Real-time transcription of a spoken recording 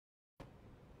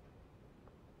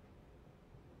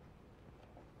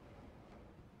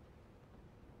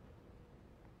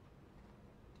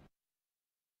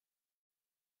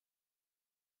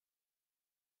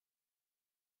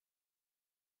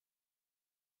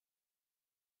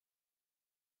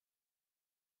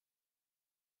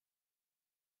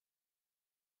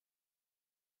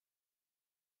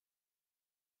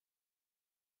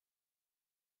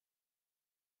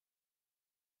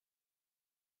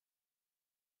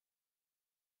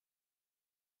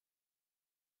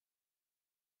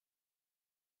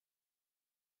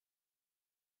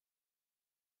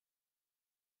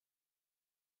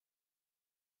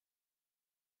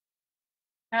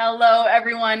Hello,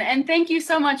 everyone, and thank you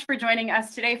so much for joining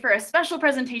us today for a special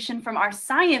presentation from our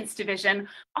science division,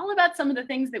 all about some of the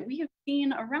things that we have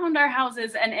seen around our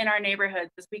houses and in our neighborhoods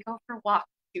as we go for walks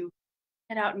to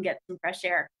get out and get some fresh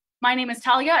air. My name is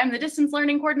Talia. I'm the distance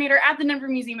learning coordinator at the Denver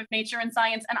Museum of Nature and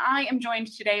Science, and I am joined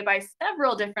today by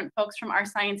several different folks from our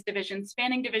science division,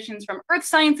 spanning divisions from earth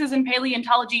sciences and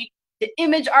paleontology to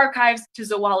image archives to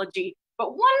zoology.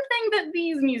 But one thing that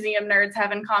these museum nerds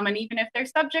have in common, even if their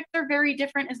subjects are very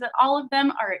different, is that all of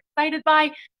them are excited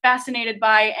by, fascinated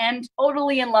by, and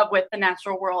totally in love with the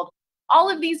natural world. All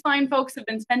of these fine folks have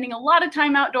been spending a lot of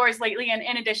time outdoors lately, and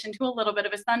in addition to a little bit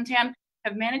of a suntan,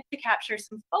 have managed to capture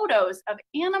some photos of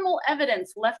animal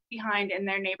evidence left behind in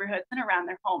their neighborhoods and around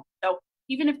their homes. So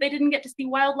even if they didn't get to see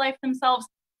wildlife themselves,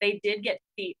 they did get to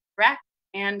see Scat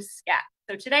and Scat.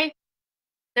 So today,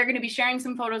 they're going to be sharing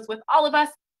some photos with all of us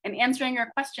and answering your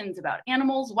questions about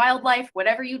animals, wildlife,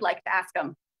 whatever you'd like to ask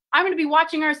them. I'm going to be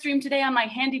watching our stream today on my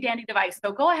handy dandy device,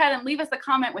 so go ahead and leave us a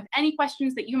comment with any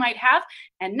questions that you might have.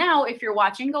 And now, if you're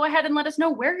watching, go ahead and let us know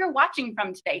where you're watching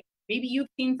from today. Maybe you've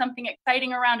seen something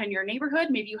exciting around in your neighborhood.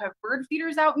 Maybe you have bird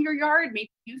feeders out in your yard. Maybe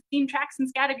you've seen tracks and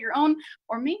scat of your own.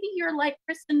 Or maybe you're like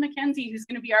Kristen McKenzie, who's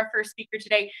going to be our first speaker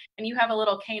today, and you have a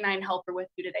little canine helper with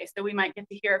you today. So we might get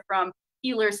to hear from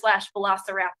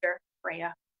healer/velociraptor,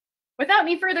 Freya. Without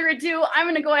any further ado, I'm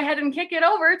going to go ahead and kick it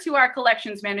over to our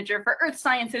collections manager for earth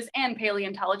sciences and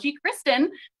paleontology,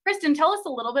 Kristen. Kristen, tell us a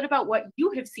little bit about what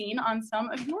you have seen on some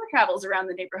of your travels around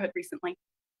the neighborhood recently.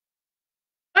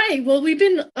 Hi, well, we've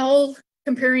been all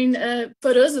comparing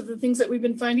photos of the things that we've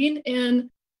been finding, and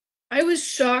I was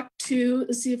shocked to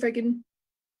let's see if I can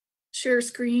share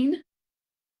screen.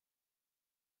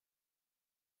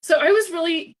 So I was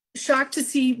really shocked to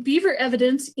see beaver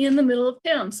evidence in the middle of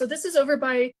town. So this is over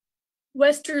by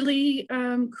Westerly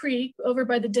Creek, over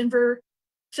by the Denver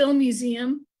Film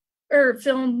Museum, or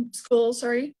Film School,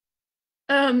 sorry.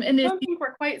 And I don't think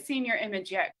we're quite seeing your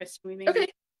image yet, Kristen. We may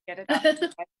get it up.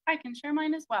 I can share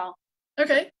mine as well.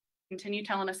 Okay. Continue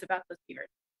telling us about those beavers.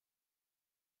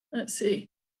 Let's see.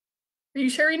 Are you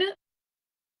sharing it?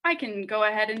 I can go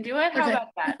ahead and do it. How about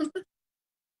that?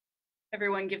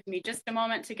 Everyone give me just a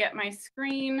moment to get my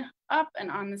screen up, and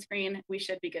on the screen, we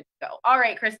should be good to go. All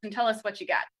right, Kristen, tell us what you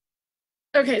got.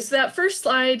 Okay, so that first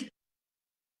slide,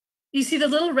 you see the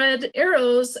little red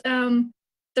arrows.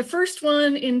 The first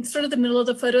one in sort of the middle of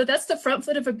the photo, that's the front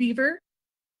foot of a beaver.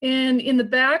 And in the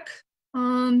back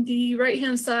on the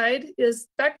right-hand side is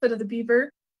back foot of the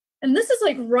beaver. And this is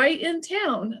like right in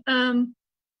town,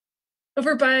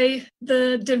 over by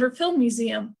the Denver Film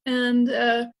Museum. And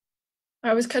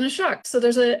I was kind of shocked. So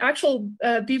there's an actual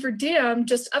beaver dam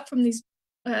just up from these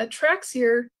tracks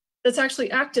here that's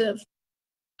actually active.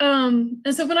 And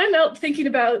so when I'm out thinking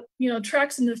about,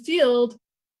 tracks in the field,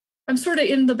 I'm sort of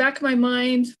in the back of my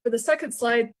mind for the second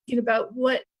slide thinking about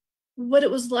what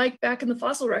it was like back in the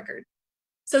fossil record.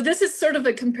 So this is sort of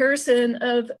a comparison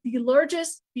of the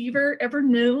largest beaver ever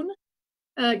known,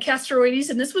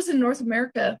 Castoroides, and this was in North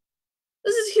America.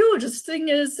 This is huge. This thing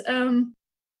is,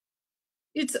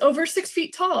 it's over 6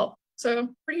 feet tall. So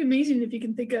pretty amazing if you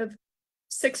can think of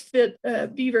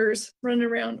 6-foot beavers running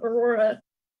around Aurora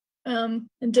in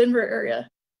Denver area.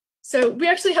 So we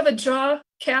actually have a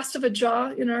cast of a jaw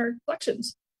in our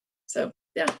collections. So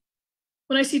yeah,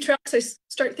 when I see tracks, I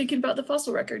start thinking about the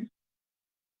fossil record.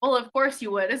 Well, of course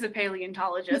you would as a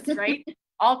paleontologist, right?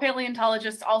 All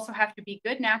paleontologists also have to be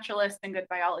good naturalists and good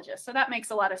biologists. So that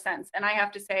makes a lot of sense. And I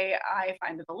have to say, I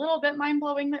find it a little bit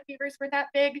mind-blowing that beavers were that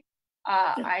big.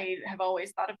 I have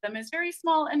always thought of them as very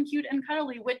small and cute and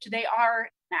cuddly, which they are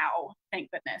now, thank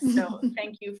goodness. So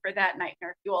thank you for that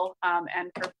nightmare fuel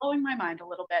and for blowing my mind a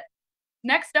little bit.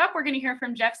 Next up, we're going to hear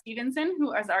from Jeff Stevenson,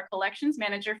 who is our collections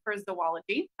manager for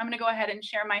zoology. I'm going to go ahead and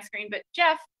share my screen, but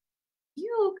Jeff,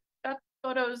 you got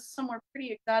photos somewhere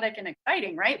pretty exotic and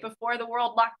exciting, right? Before the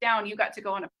world locked down, you got to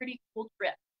go on a pretty cool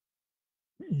trip.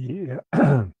 Yeah,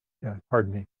 yeah,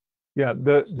 pardon me. Yeah,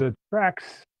 the tracks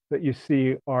that you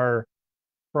see are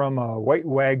from a white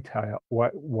wagtail,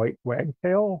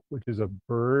 which is a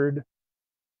bird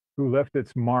who left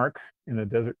its mark in the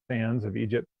desert sands of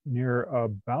Egypt near a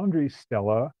boundary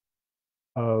stela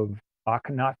of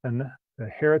Akhenaten, the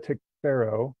heretic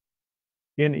pharaoh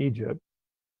in Egypt,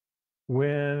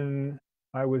 when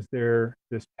I was there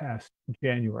this past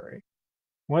January.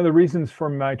 One of the reasons for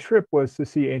my trip was to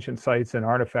see ancient sites and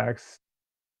artifacts,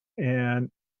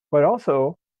 but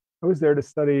also I was there to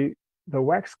study the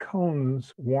wax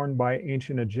cones worn by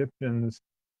ancient Egyptians,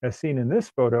 as seen in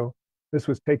this photo. This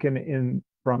was taken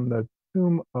from the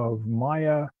tomb of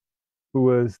Maya, who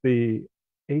was the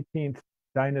 18th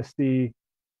dynasty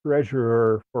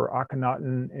treasurer for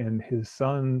Akhenaten and his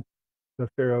son, the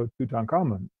pharaoh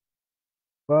Tutankhamun.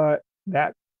 But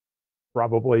that's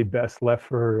probably best left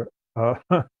for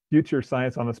future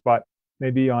science on the spot,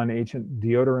 maybe on ancient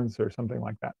deodorants or something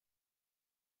like that.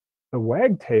 The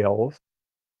wagtails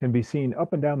can be seen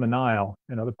up and down the Nile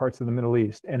and other parts of the Middle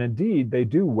East. And indeed, they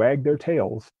do wag their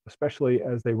tails, especially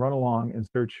as they run along in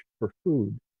search for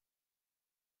food.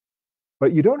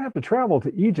 But you don't have to travel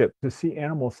to Egypt to see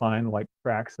animal sign like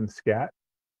tracks and scat.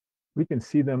 We can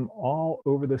see them all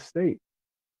over the state.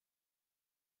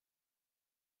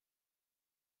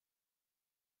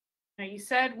 Now, you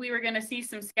said we were going to see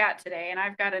some scat today, and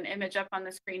I've got an image up on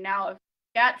the screen now of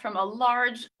scat from a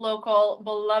large, local,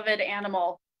 beloved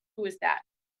animal. Who is that?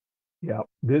 Yeah,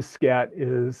 this scat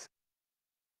is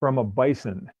from a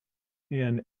bison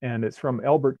and it's from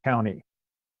Elbert County.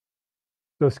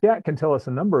 So scat can tell us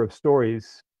a number of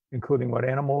stories, including what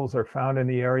animals are found in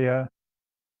the area,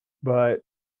 but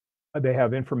they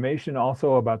have information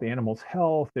also about the animal's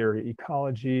health, their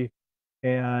ecology,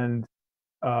 and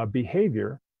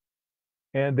behavior.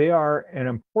 And they are an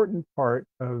important part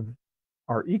of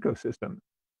our ecosystem.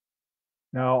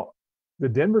 Now, the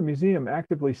Denver Museum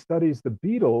actively studies the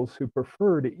beetles who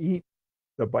prefer to eat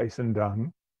the bison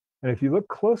dung. And if you look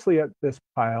closely at this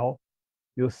pile,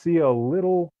 you'll see a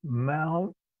little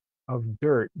mound of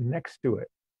dirt next to it.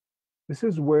 This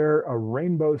is where a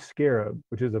rainbow scarab,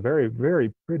 which is a very,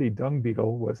 very pretty dung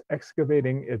beetle, was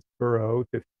excavating its burrow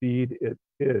to feed its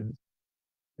kids.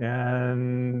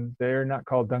 And they're not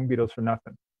called dung beetles for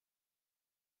nothing.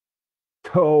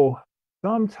 So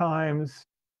sometimes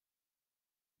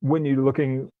when you're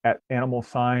looking at animal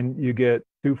sign, you get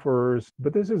two furs,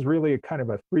 but this is really a kind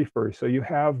of a three furs. So you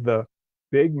have the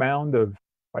big mound of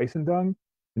bison dung,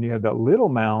 and you have the little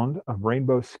mound of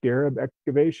rainbow scarab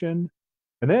excavation.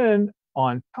 And then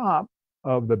on top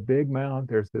of the big mound,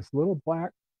 there's this little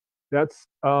black, that's,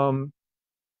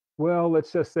 well,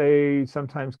 let's just say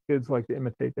sometimes kids like to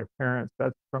imitate their parents.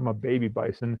 That's from a baby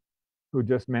bison who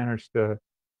just managed to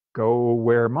go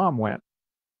where mom went.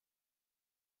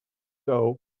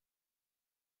 So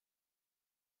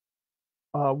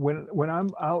when I'm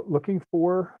out looking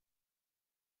for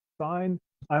sign,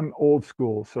 I'm old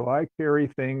school. So I carry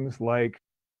things like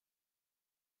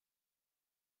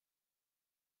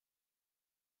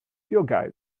field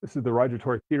guides. This is the Roger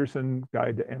Tory Peterson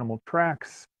Guide to Animal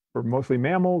Tracks for mostly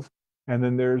mammals. And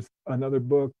then there's another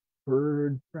book,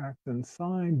 Bird Tracks and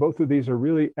Sign. Both of these are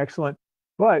really excellent,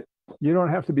 but you don't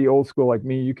have to be old school like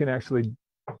me. You can actually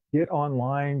get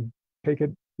online, take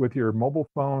it with your mobile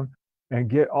phone, and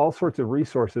get all sorts of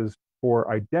resources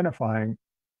for identifying.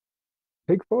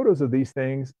 Take photos of these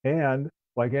things, and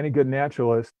like any good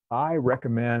naturalist, I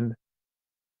recommend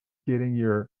getting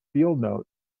your field notes.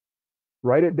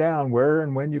 Write it down where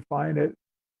and when you find it,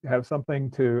 have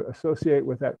something to associate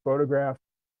with that photograph,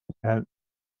 and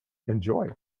enjoy.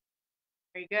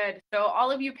 Very good. So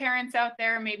all of you parents out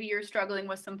there, maybe you're struggling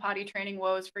with some potty training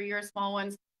woes for your small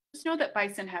ones, just know that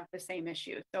bison have the same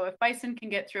issue. So if bison can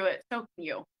get through it, so can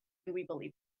you. And we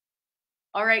believe.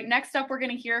 All right, next up, we're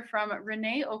going to hear from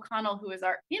Renee O'Connell, who is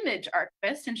our image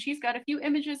archivist, and she's got a few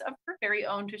images of her very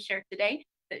own to share today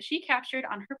that she captured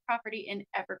on her property in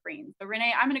Evergreen. So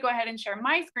Renee, I'm going to go ahead and share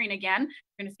my screen again.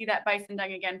 We're going to see that bison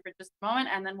dung again for just a moment,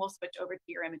 and then we'll switch over to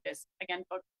your images. Again,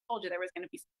 folks, I told you there was going to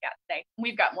be some scat today.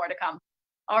 We've got more to come.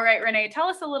 All right, Renee, tell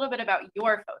us a little bit about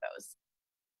your photos.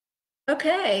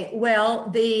 Okay,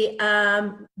 well,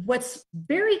 what's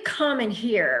very common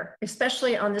here,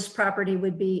 especially on this property,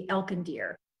 would be elk and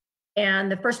deer.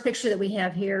 And the first picture that we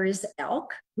have here is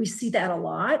elk. We see that a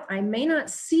lot. I may not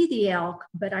see the elk,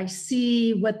 but I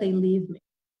see what they leave me.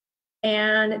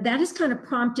 And that has kind of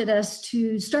prompted us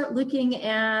to start looking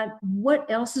at what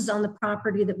else is on the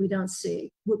property that we don't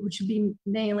see, which would be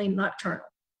mainly nocturnal.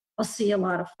 I'll see a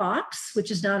lot of fox,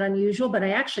 which is not unusual, but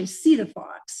I actually see the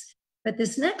fox. But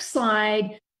this next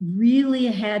slide really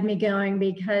had me going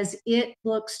because it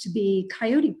looks to be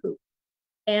coyote poop.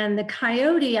 And the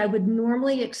coyote, I would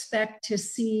normally expect to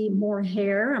see more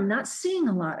hair. I'm not seeing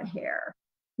a lot of hair,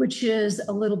 which is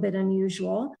a little bit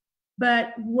unusual.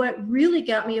 But what really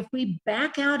got me, if we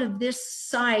back out of this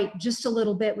site just a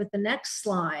little bit with the next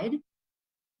slide,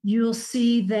 you'll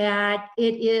see that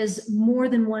it is more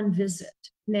than one visit.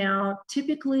 Now,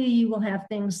 typically you will have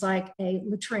things like a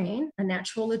latrine, a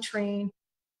natural latrine.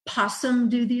 Possum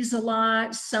do these a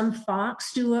lot. Some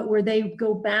fox do it where they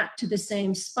go back to the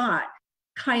same spot.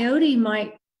 Coyote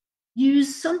might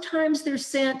use sometimes their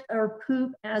scent or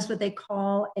poop as what they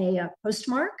call a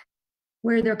postmark,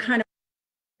 where they're kind of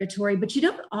migratory, but you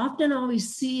don't often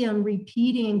always see them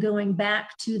repeating, going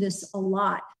back to this a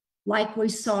lot. like we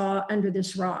saw under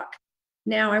this rock.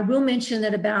 Now, I will mention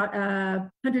that about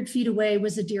 100 feet away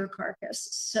was a deer carcass.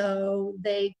 So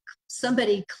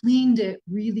somebody cleaned it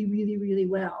really, really, really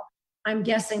well. I'm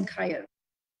guessing coyote.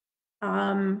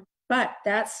 But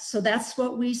that's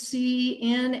what we see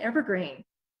in Evergreen.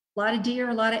 A lot of deer,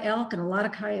 a lot of elk, and a lot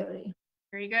of coyote.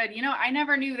 Very good. You know, I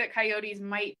never knew that coyotes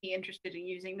might be interested in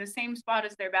using the same spot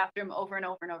as their bathroom over and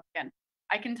over and over again.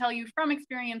 I can tell you from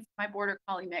experience, my border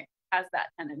collie mix has that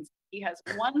tendency. He has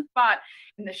one spot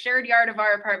in the shared yard of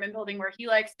our apartment building where he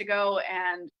likes to go,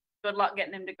 and good luck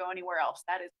getting him to go anywhere else.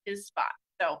 That is his spot.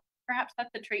 So perhaps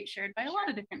that's a trait shared by a lot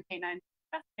of different canines.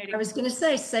 Fascinating. I was going to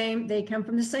say, they come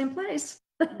from the same place.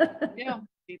 They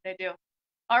do. They do.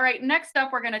 All right, next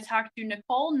up, we're going to talk to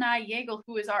Nicole Nye-Giggles,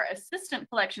 who is our Assistant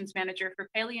Collections Manager for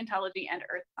Paleontology and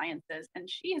Earth Sciences. And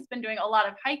she has been doing a lot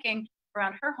of hiking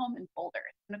around her home in Boulder.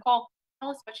 Nicole,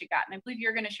 tell us what you got. And I believe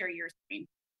you're going to share your screen.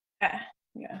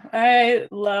 Yeah, I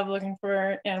love looking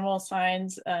for animal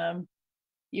signs.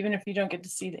 Even if you don't get to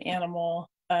see the animal,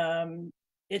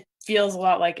 it feels a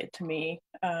lot like it to me.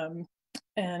 And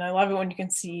I love it when you can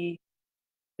see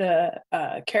the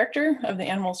character of the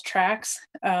animal's tracks.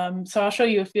 So I'll show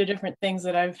you a few different things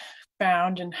that I've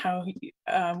found, and how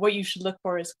what you should look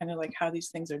for is kind of like how these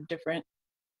things are different.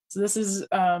 So this is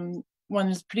one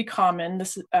that's pretty common.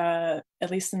 This, at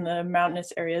least in the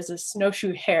mountainous areas, is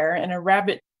snowshoe hare, and a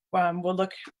rabbit will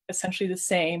look essentially the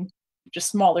same, just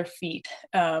smaller feet.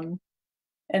 And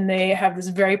they have this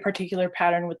very particular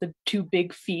pattern with the two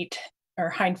big feet or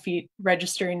hind feet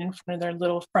registering in front of their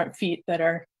little front feet that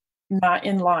are not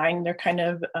in line. They're kind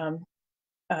of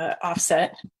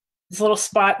offset. This little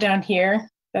spot down here,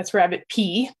 that's rabbit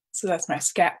pee. So that's my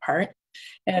scat part.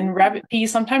 And rabbit pee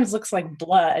sometimes looks like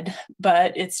blood,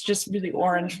 but it's just really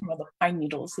orange from all the pine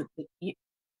needles that they eat.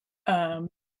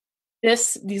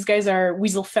 These guys are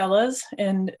weasel fellas,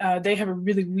 and they have a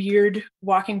really weird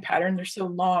walking pattern. They're so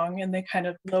long and they kind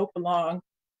of lope along.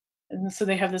 And so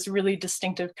they have this really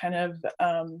distinctive kind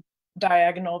of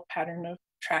diagonal pattern of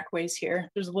trackways here.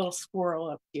 There's a little squirrel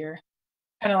up here,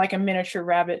 kind of like a miniature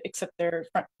rabbit, except their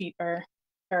front feet are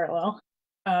parallel.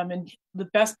 And the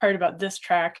best part about this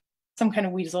track, some kind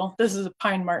of weasel. This is a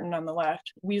pine marten on the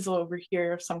left. Weasel over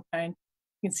here of some kind.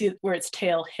 You can see where its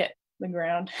tail hit the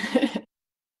ground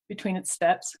between its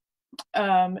steps.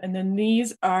 And then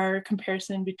these are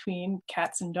comparison between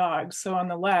cats and dogs. So on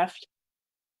the left,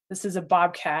 this is a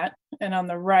bobcat, and on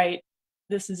the right,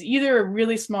 this is either a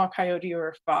really small coyote or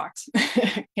a fox.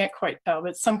 Can't quite tell,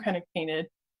 but some kind of canid.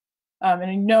 And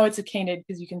I know it's a canid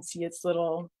because you can see its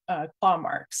little claw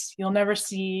marks. You'll never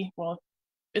see, well,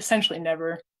 essentially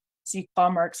never see claw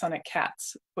marks on a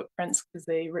cat's footprints because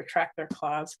they retract their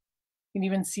claws. You can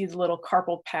even see the little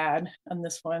carpal pad on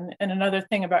this one. And another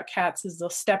thing about cats is they'll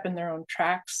step in their own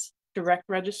tracks, direct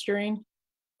registering.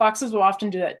 Foxes will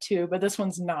often do that too, but this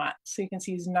one's not. So you can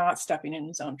see he's not stepping in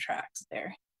his own tracks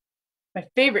there. My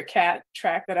favorite cat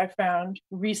track that I found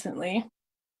recently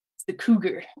is the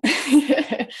cougar.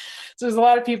 So there's a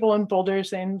lot of people in Boulder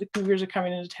saying the cougars are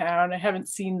coming into town. I haven't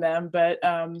seen them, but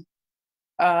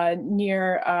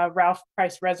near Ralph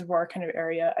Price Reservoir kind of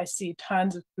area, I see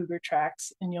tons of cougar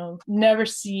tracks, and you'll never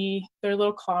see their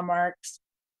little claw marks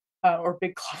or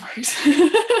big claw marks.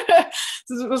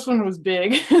 This one was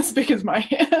big, as big as my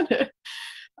hand.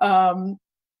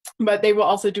 But they will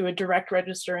also do a direct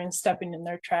registering, stepping in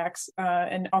their tracks.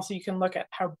 And also you can look at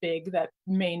how big that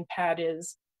main pad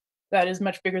is. That is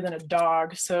much bigger than a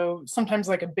dog. So sometimes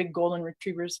like a big golden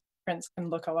retriever's prints can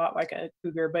look a lot like a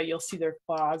cougar, but you'll see their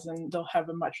claws and they'll have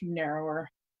a much narrower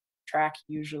track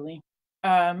usually.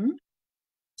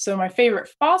 So my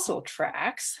favorite fossil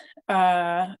tracks,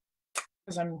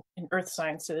 because I'm in earth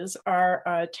sciences,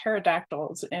 are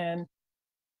pterodactyls. And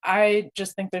I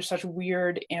just think they're such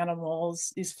weird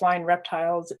animals, these flying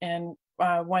reptiles. And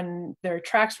when their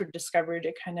tracks were discovered,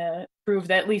 it kind of proved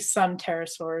that at least some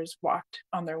pterosaurs walked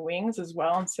on their wings as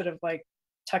well, instead of like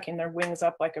tucking their wings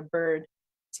up like a bird.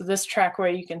 So this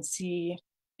trackway, you can see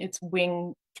its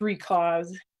wing, 3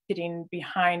 claws hitting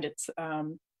behind its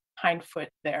hind foot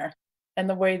there. And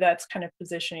the way that's kind of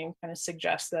positioning kind of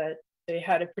suggests that they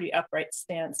had a pretty upright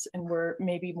stance and were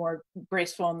maybe more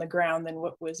graceful on the ground than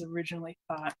what was originally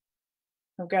thought.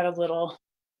 I've got a little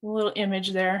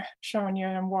image there showing you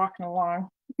I'm walking along.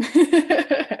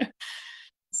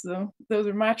 So those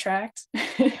are my tracks.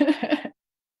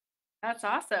 That's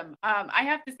awesome. I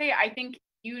have to say, I think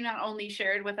you not only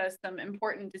shared with us some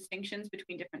important distinctions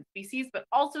between different species, but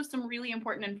also some really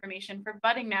important information for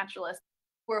budding naturalists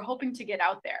who are hoping to get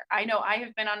out there. I know I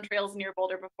have been on trails near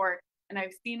Boulder before, and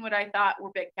I've seen what I thought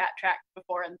were big cat tracks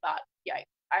before and thought, yikes,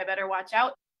 I better watch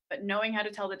out. but knowing how to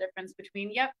tell the difference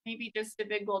between, yep, maybe just a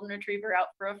big golden retriever out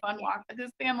for a fun walk with his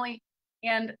family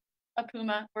and a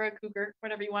puma or a cougar,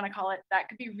 whatever you want to call it, that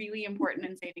could be really important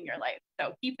in saving your life.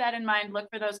 So keep that in mind. Look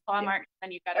for those claw marks.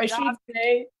 Then you've got a I dog. should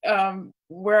say,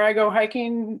 where I go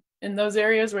hiking in those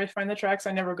areas where I find the tracks,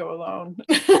 I never go alone.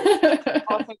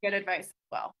 Also good advice as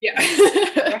well. Yeah.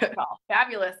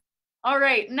 Fabulous. All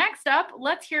right, next up,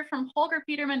 let's hear from Holger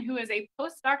Peterman, who is a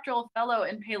postdoctoral fellow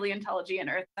in paleontology and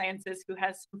earth sciences, who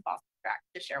has some fossil tracks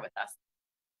to share with us.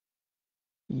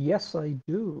 Yes, I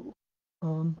do.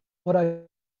 What I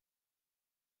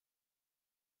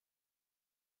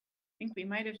think we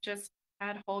might have just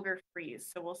had Holger freeze,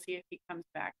 so we'll see if he comes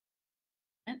back.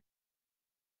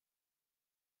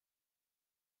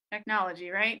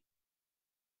 Technology, right?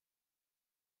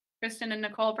 Kristen and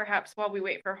Nicole, perhaps while we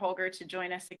wait for Holger to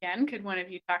join us again, could one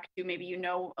of you talk to, maybe you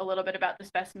know a little bit about the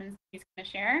specimens he's going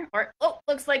to share? Or, oh,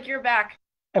 looks like you're back.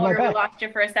 Am I Holger, back? we lost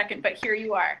you for a second, but here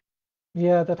you are.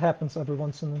 Yeah, that happens every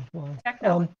once in a while.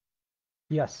 Technology.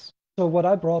 Yes. So what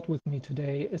I brought with me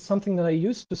today is something that I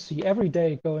used to see every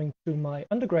day going to my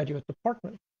undergraduate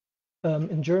department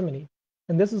in Germany.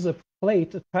 And this is a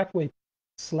plate, a trackway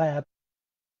slab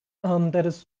that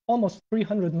is almost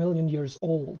 300 million years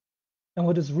old. And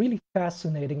what is really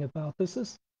fascinating about this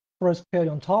is, for us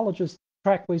paleontologists,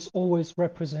 trackways always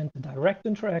represent the direct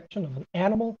interaction of an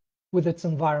animal with its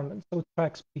environment. So it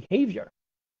tracks behavior.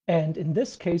 And in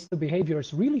this case, the behavior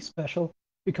is really special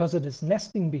because it is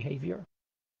nesting behavior.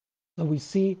 So we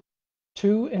see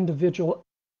two individual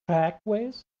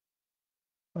trackways,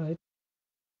 right?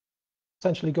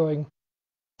 Essentially going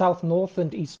south, north,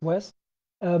 and east, west.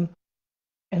 And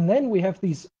then we have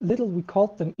these little, we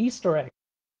called them Easter eggs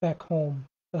back home,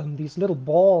 these little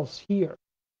balls here.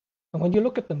 And when you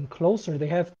look at them closer, they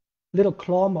have little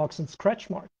claw marks and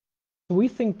scratch marks. So we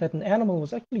think that an animal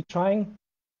was actually trying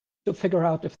to figure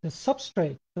out if the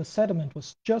substrate, the sediment,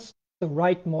 was just the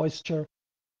right moisture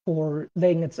for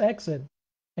laying its eggs in.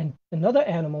 And another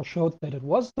animal showed that it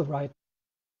was the right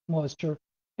moisture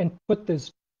and put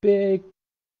this big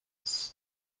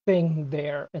thing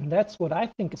there. And that's what I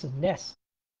think is a nest.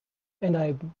 And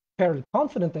I'm fairly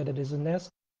confident that it is a nest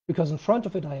because in front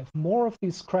of it I have more of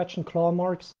these scratch and claw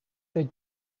marks that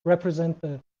represent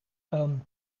the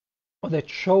or that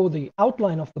show the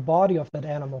outline of the body of that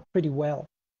animal pretty well.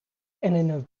 And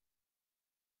in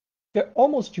a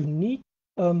almost unique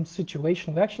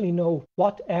situation, we actually know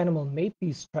what animal made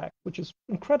these tracks, which is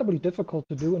incredibly difficult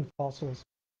to do in fossils.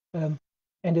 And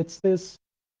it's this,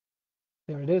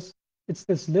 there it is, it's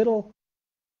this little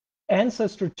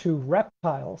ancestor to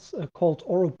reptiles called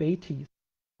Orobates.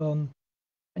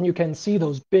 And you can see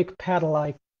those big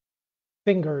paddle-like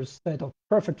fingers that are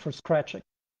perfect for scratching.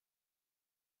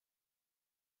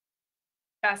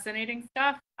 Fascinating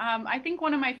stuff. I think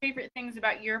one of my favorite things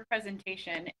about your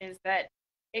presentation is that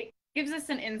it gives us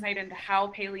an insight into how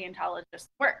paleontologists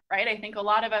work, right? I think a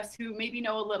lot of us who maybe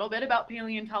know a little bit about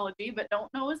paleontology but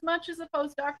don't know as much as a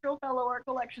postdoctoral fellow or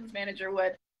collections manager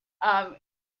would,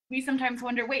 we sometimes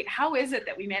wonder, wait, how is it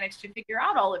that we managed to figure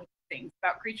out all of these things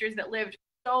about creatures that lived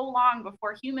so long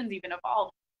before humans even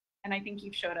evolved? And I think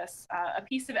you've showed us a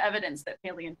piece of evidence that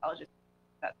paleontologists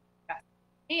that's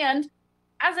and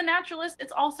as a naturalist,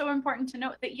 it's also important to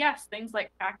note that yes, things like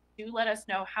tracks do let us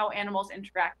know how animals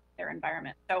interact with their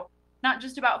environment. So not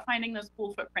just about finding those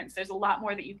cool footprints. There's a lot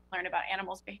more that you can learn about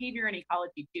animals' behavior and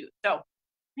ecology too. So,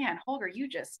 man, Holger, you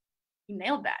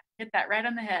nailed that. Hit that right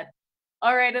on the head.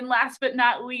 All right, and last but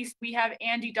not least, we have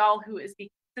Andy Dahl, who is the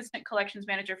Assistant Collections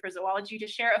Manager for Zoology, to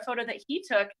share a photo that he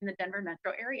took in the Denver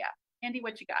metro area. Andy,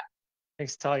 what you got?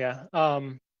 Thanks, Talia.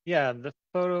 Yeah, the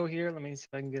photo here, let me see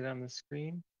if I can get it on the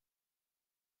screen.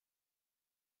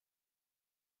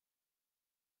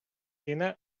 Seen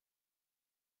that?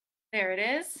 There it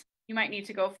is. You might need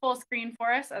to go full screen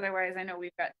for us. Otherwise, I know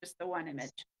we've got just the one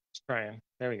image. Just trying.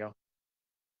 There we go.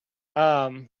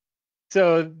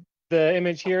 So the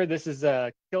image here, this is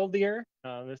a killdeer.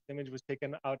 This image was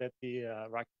taken out at the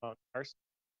Rocky Mountain Arsenal.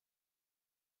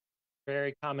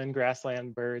 Very common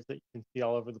grassland birds that you can see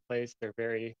all over the place. They're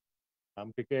very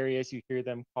gregarious. You hear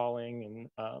them calling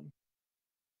and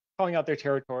calling out their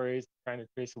territories, trying to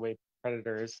trace away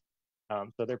predators.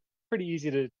 So they're pretty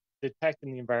easy to detect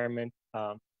in the environment.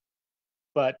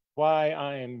 But why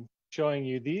I'm showing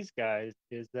you these guys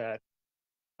is that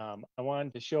I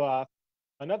wanted to show off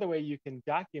another way you can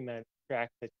document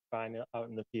tracks that you find out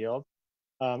in the field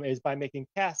is by making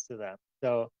casts of them.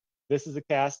 So this is a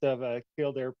cast of a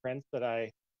killdeer prints that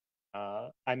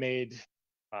I made,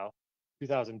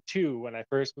 2002 when I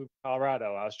first moved to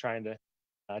Colorado. I was trying to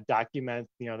document,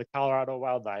 the Colorado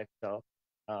wildlife. So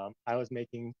I was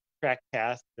making track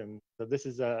cast. And so this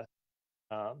is a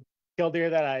killdeer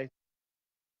that I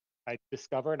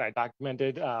discovered, I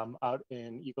documented out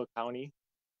in Eagle County,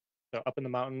 so up in the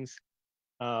mountains.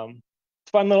 It's a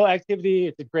fun little activity.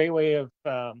 It's a great way of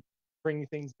bringing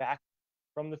things back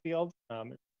from the field.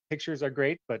 Pictures are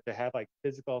great, but to have like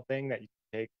physical thing that you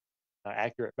can take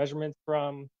accurate measurements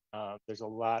from, there's a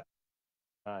lot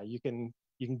you can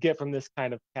get from this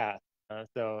kind of cast.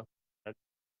 So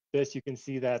this, you can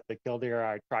see that the killdeer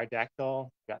are tridactyl,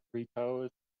 got 3 toes,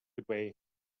 good way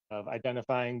of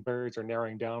identifying birds or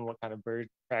narrowing down what kind of bird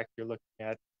track you're looking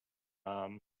at.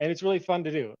 And it's really fun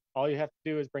to do. All you have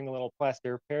to do is bring a little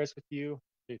plaster of Paris with you.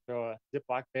 You throw a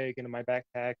Ziploc bag into my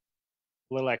backpack,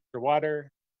 a little extra water.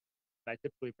 I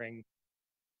typically bring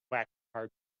wax card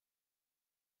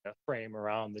frame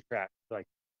around the track like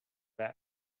that.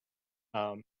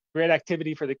 Great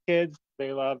activity for the kids.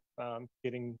 They love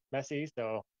getting messy.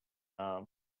 So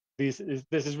this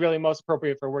is really most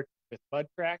appropriate for working with mud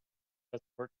tracks. It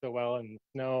doesn't work so well in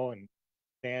snow, and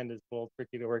sand is a little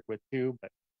tricky to work with too.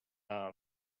 But if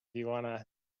you want to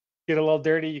get a little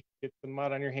dirty, you can get some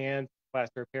mud on your hands,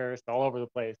 plaster of Paris all over the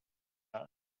place.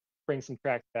 Bring some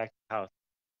tracks back to the house.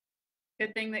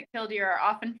 Good thing that killdeer are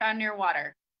often found near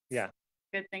water. Yeah.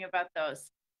 Good thing about those.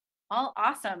 Well,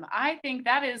 awesome. I think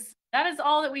that is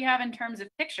all that we have in terms of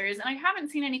pictures. And I haven't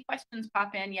seen any questions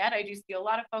pop in yet. I do see a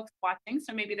lot of folks watching,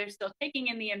 so maybe they're still taking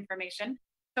in the information.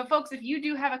 So folks, if you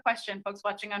do have a question, folks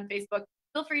watching on Facebook,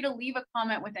 feel free to leave a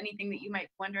comment with anything that you might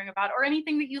be wondering about or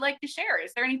anything that you like to share.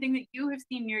 Is there anything that you have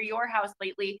seen near your house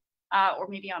lately, or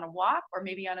maybe on a walk, or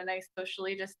maybe on a nice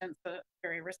socially distanced,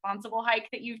 very responsible hike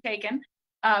that you've taken?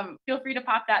 Feel free to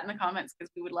pop that in the comments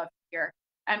because we would love to hear.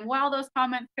 And while those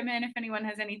comments come in, if anyone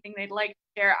has anything they'd like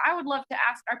to share, I would love to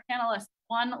ask our panelists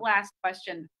one last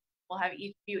question. We'll have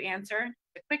each of you answer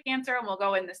a quick answer, and we'll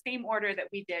go in the same order that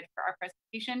we did for our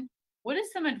presentation. What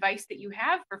is some advice that you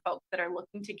have for folks that are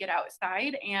looking to get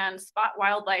outside and spot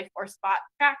wildlife or spot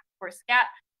track or scat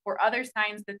or other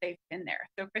signs that they've been there?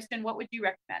 So Kristen, what would you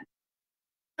recommend?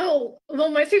 Oh, well,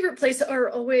 my favorite places are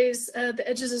always the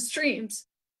edges of streams.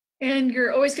 And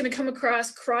you're always going to come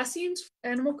across crossings,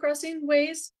 animal crossing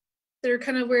ways that are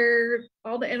kind of where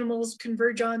all the animals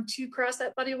converge on to cross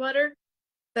that body of water.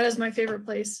 That is my favorite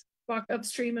place. Walk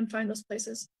upstream and find those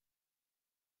places.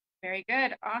 Very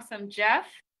good. Awesome. Jeff,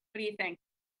 what do you think?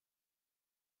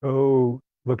 Oh,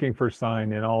 looking for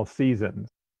sign in all seasons.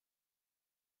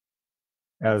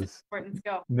 As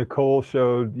Nicole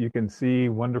showed, you can see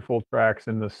wonderful tracks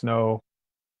in the snow.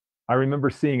 I remember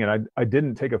seeing it. I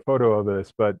didn't take a photo of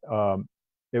this, but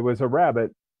it was a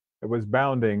rabbit. It was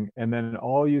bounding, and then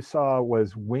all you saw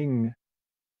was the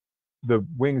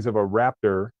wings of a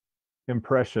raptor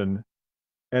impression,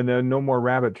 and then no more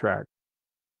rabbit track.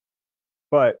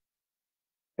 But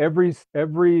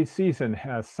every season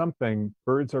has something.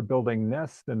 Birds are building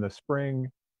nests in the spring.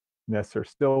 Nests are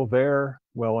still there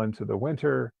well into the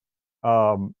winter.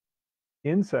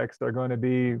 Insects are going to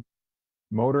be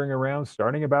motoring around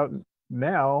starting about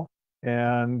now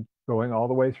and going all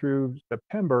the way through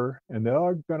September, and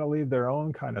they're going to leave their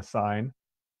own kind of sign.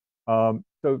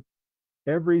 So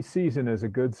every season is a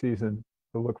good season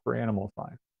to look for animal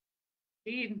signs.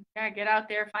 Indeed. Yeah, get out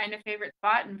there, find a favorite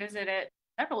spot and visit it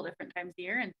several different times a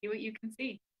year and see what you can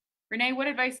see. Renee, what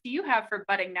advice do you have for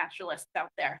budding naturalists out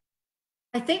there?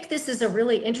 I think this is a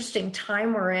really interesting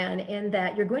time we're in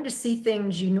that you're going to see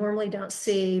things you normally don't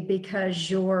see because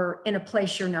you're in a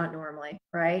place you're not normally,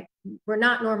 right? We're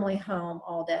not normally home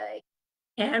all day.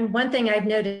 And one thing I've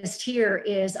noticed here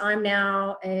is I'm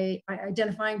now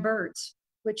identifying birds,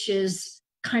 which is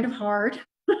kind of hard.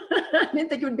 I didn't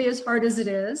think it would be as hard as it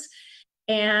is.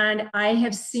 And I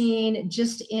have seen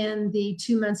just in the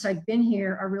 2 months I've been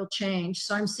here a real change.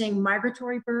 So I'm seeing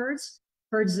migratory birds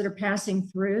that are passing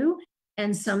through,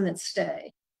 and some that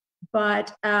stay.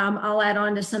 But I'll add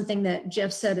on to something that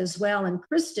Jeff said as well. And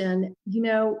Kristen,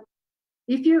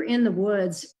 if you're in the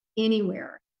woods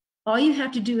anywhere, all you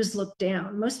have to do is look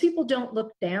down. Most people don't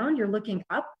look down. You're looking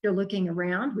up, you're looking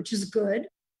around, which is good.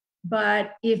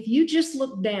 But if you just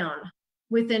look down,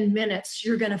 within minutes,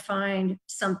 you're going to find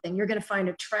something. You're going to find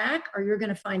a track, or you're going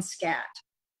to find scat.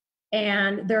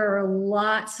 And there are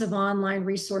lots of online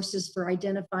resources for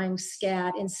identifying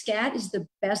scat. And scat is the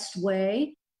best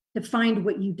way to find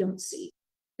what you don't see,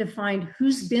 to find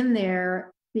who's been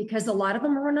there, because a lot of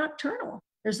them are nocturnal.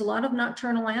 There's a lot of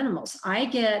nocturnal animals.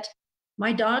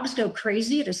 My dogs go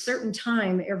crazy at a certain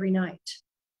time every night.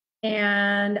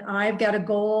 And I've got a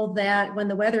goal that when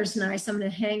the weather's nice, I'm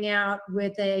going to hang out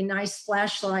with a nice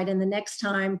flashlight. And the next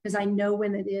time, because I know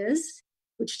when it is,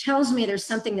 which tells me there's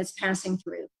something that's passing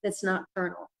through that's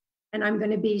nocturnal. and I'm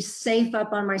going to be safe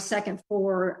up on my second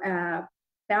floor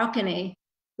balcony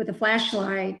with a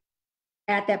flashlight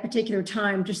at that particular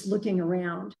time, just looking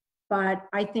around. But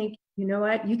I think, you know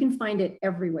what, you can find it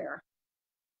everywhere.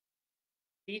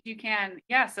 Indeed you can.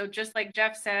 Yeah, so just like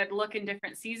Jeff said, look in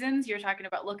different seasons. You're talking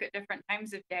about look at different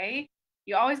times of day.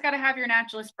 You always got to have your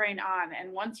naturalist brain on.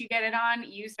 And once you get it on,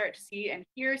 you start to see and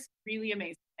hear some really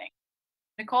amazing things.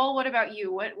 Nicole, what about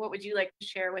you? What would you like to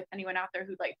share with anyone out there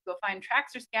who'd like to go find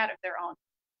tracks or scat of their own?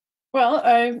 Well,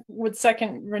 I would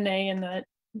second Renee in that,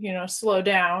 slow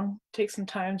down, take some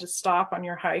time to stop on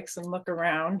your hikes and look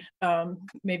around.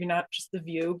 Maybe not just the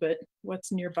view, but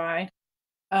what's nearby.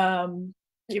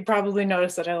 You probably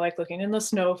noticed that I like looking in the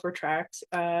snow for tracks.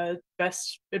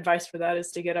 Best advice for that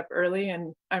is to get up early,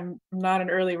 and I'm not an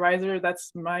early riser.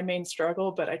 That's my main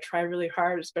struggle, but I try really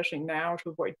hard, especially now, to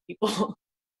avoid people.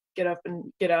 Get up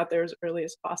and get out there as early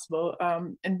as possible,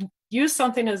 and use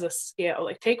something as a scale.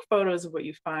 Like, take photos of what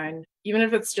you find, even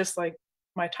if it's just like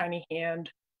my tiny hand.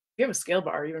 If you have a scale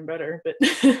bar, even better, but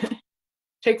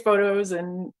take photos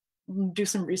and do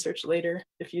some research later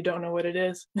if you don't know what it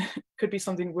is. Could be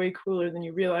something way cooler than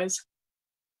you realize.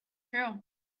 True.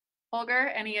 Holger,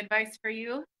 any advice for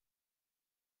you?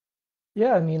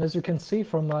 Yeah, I mean, as you can see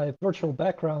from my virtual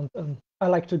background, I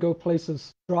like to go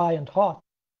places dry and hot.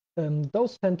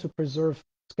 Those tend to preserve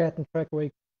scat and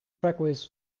trackways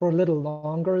for a little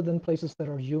longer than places that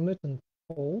are humid and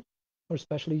cold, or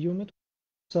especially humid.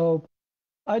 So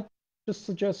I just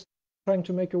suggest trying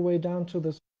to make your way down to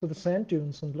the sand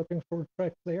dunes and looking for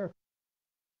tracks there.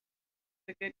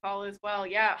 A good call as well.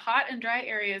 Yeah, hot and dry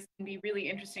areas can be really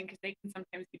interesting because they can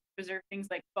sometimes preserve things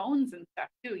like bones and stuff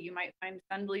too. You might find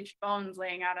sun-bleached bones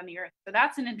laying out on the earth. So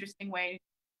that's an interesting way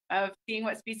of seeing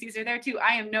what species are there too.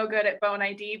 I am no good at bone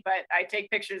ID, but I take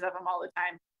pictures of them all the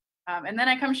time. And then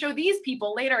I come show these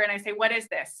people later and I say, what is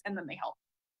this? And then they help.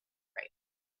 Right.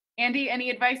 Andy, any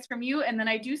advice from you? And then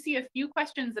I do see a few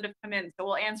questions that have come in. So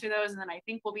we'll answer those and then I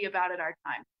think we'll be about at our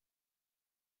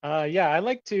time. Yeah, I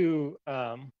like to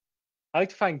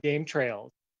find game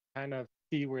trails, kind of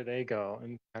see where they go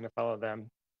and kind of follow them.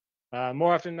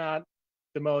 More often than not,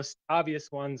 the most obvious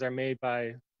ones are made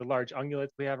by the large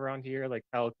ungulates we have around here, like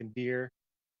elk and deer.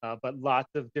 But lots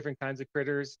of different kinds of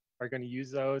critters are going to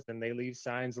use those, and they leave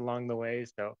signs along the way.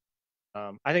 So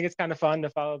I think it's kind of fun to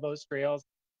follow those trails.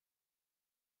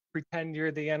 Pretend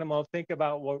you're the animal. Think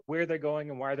about where they're going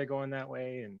and why they're going that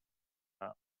way, and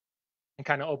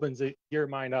kind of opens your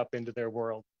mind up into their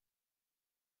world.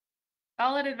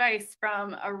 Solid advice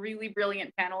from a really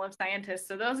brilliant panel of scientists.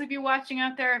 So those of you watching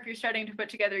out there, if you're starting to put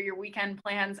together your weekend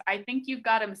plans, I think you've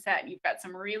got them set. You've got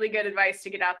some really good advice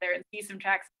to get out there and see some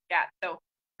tracks of scat. So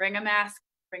bring a mask,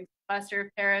 bring some plaster of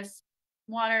Paris,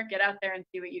 water, get out there and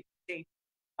see what you can see.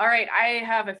 All right, I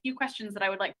have a few questions that I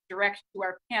would like to direct to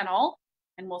our panel,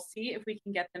 and we'll see if we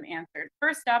can get them answered.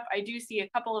 First up, I do see a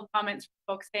couple of comments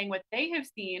from folks saying what they have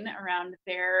seen around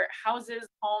their houses,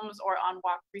 homes, or on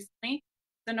walks recently.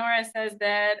 Sonora says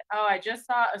that, oh, I just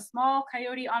saw a small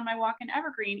coyote on my walk in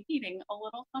Evergreen eating a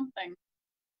little something.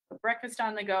 Breakfast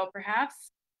on the go,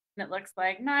 perhaps. And it looks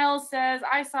like Niles says,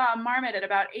 I saw a marmot at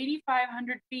about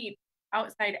 8,500 feet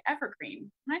outside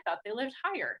Evergreen, and I thought they lived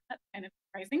higher. That's kind of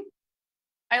surprising.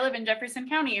 I live in Jefferson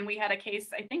County, and we had a case,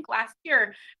 I think last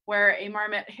year, where a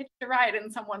marmot hitched a ride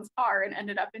in someone's car and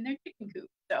ended up in their chicken coop.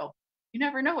 So you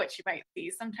never know what you might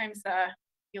see. Sometimes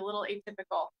be a little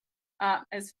atypical.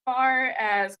 As far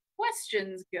as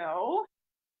questions go,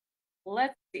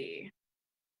 let's see.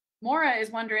 Maura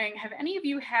is wondering, have any of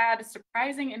you had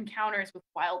surprising encounters with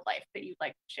wildlife that you'd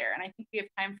like to share? And I think we have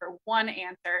time for one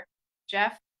answer.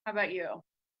 Jeff, how about you?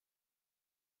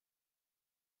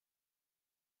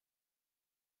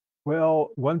 Well,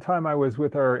 one time I was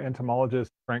with our entomologist,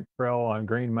 Frank Krell, on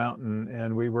Green Mountain,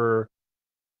 and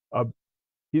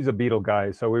he's a beetle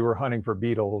guy, so we were hunting for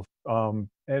beetles, and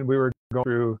we were going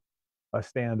through a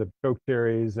stand of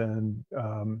chokecherries, and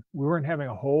we weren't having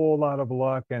a whole lot of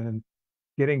luck and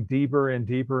getting deeper and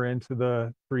deeper into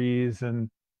the trees. And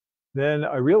then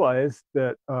I realized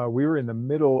that we were in the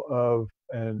middle of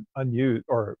an unused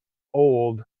or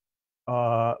old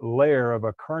lair of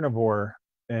a carnivore.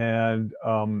 And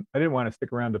I didn't want to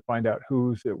stick around to find out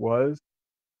whose it was,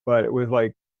 but it was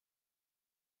like,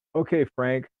 okay,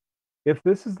 Frank, if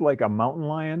this is like a mountain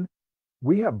lion,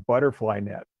 we have butterfly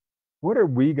net. What are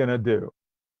we gonna do?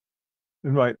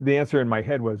 And the answer in my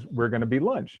head was, we're gonna be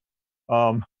lunch.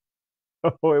 So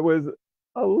it was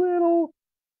a little,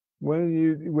 when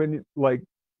you like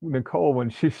Nicole, when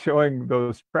she's showing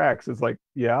those tracks, it's like,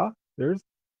 yeah, there's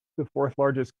the fourth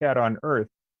largest cat on Earth,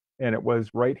 and it was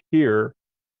right here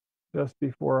just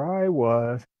before I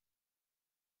was.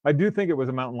 I do think it was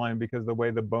a mountain lion because the way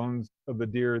the bones of the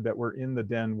deer that were in the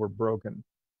den were broken.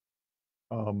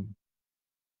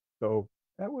 So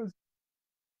that was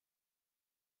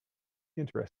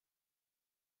interesting.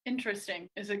 Interesting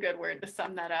is a good word to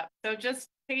sum that up. So just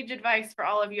sage advice for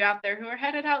all of you out there who are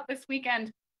headed out this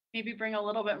weekend. Maybe bring a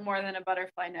little bit more than a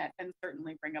butterfly net, and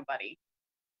certainly bring a buddy.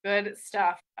 Good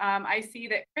stuff. I see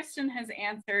that Kristen has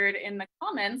answered in the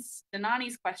comments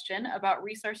Denani's question about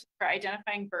resources for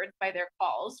identifying birds by their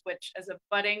calls, which as a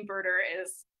budding birder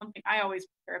is something I always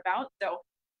care about. So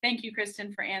thank you,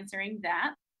 Kristen, for answering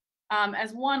that.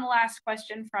 As one last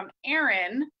question from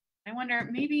Aaron, I wonder,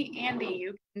 maybe Andy,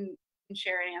 you can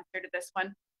share an answer to this one.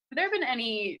 Have there been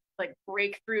any like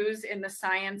breakthroughs in the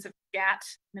science of scat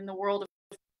in the world of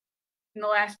in the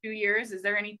last few years? Is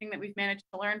there anything that we've managed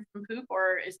to learn from poop,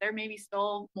 or is there maybe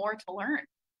still more to learn?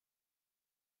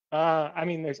 I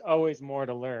mean, there's always more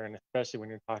to learn, especially when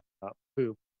you're talking about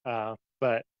poop.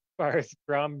 But as far as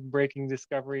groundbreaking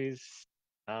discoveries,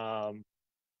 not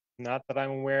that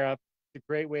I'm aware of. It's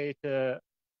a great way to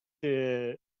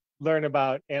learn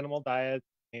about animal diets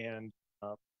and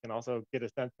also get a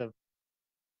sense of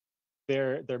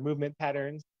their movement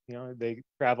patterns. You know, they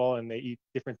travel and they eat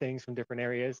different things from different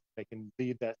areas. They can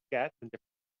lead that scat and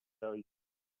so you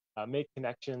make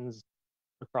connections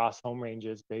across home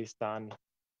ranges based on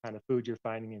kind of food you're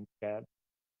finding in scat.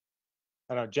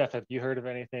 I don't know, Jeff, have you heard of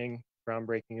anything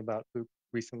groundbreaking about poop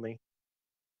recently?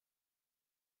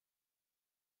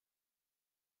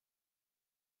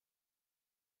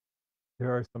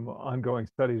 There are some ongoing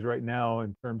studies right now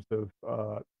in terms of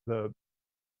the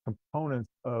components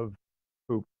of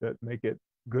poop that make it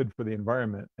good for the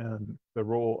environment and the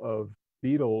role of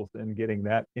beetles in getting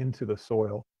that into the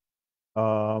soil.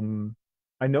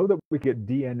 I know that we get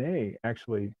DNA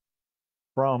actually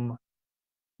from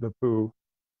the poo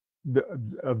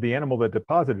of the animal that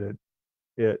deposited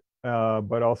it,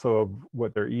 but also of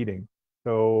what they're eating.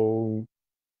 So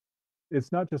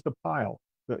it's not just a pile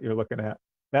that you're looking at.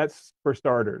 That's for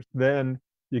starters. Then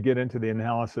you get into the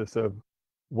analysis of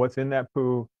what's in that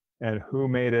poo and who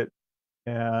made it,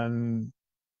 and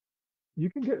you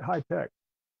can get high tech.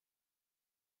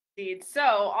 Indeed. So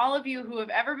all of you who have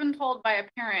ever been told by a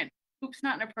parent, poop's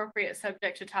not an appropriate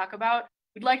subject to talk about,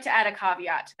 we'd like to add a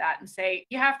caveat to that and say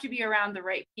you have to be around the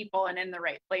right people and in the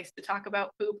right place to talk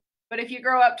about poop. But if you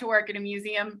grow up to work at a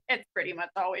museum, it's pretty much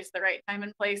always the right time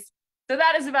and place. So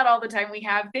that is about all the time we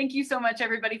have. Thank you so much,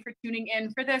 everybody, for tuning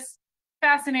in for this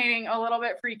fascinating, a little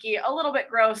bit freaky, a little bit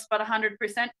gross, but 100%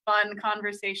 fun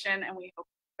conversation. And we hope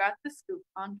you got the scoop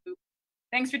on poop.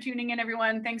 Thanks for tuning in,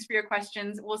 everyone. Thanks for your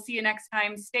questions. We'll see you next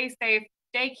time. Stay safe,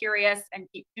 stay curious, and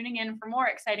keep tuning in for more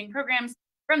exciting programs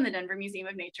from the Denver Museum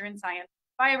of Nature and Science.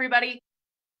 Bye, everybody.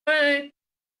 Bye.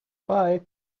 Bye.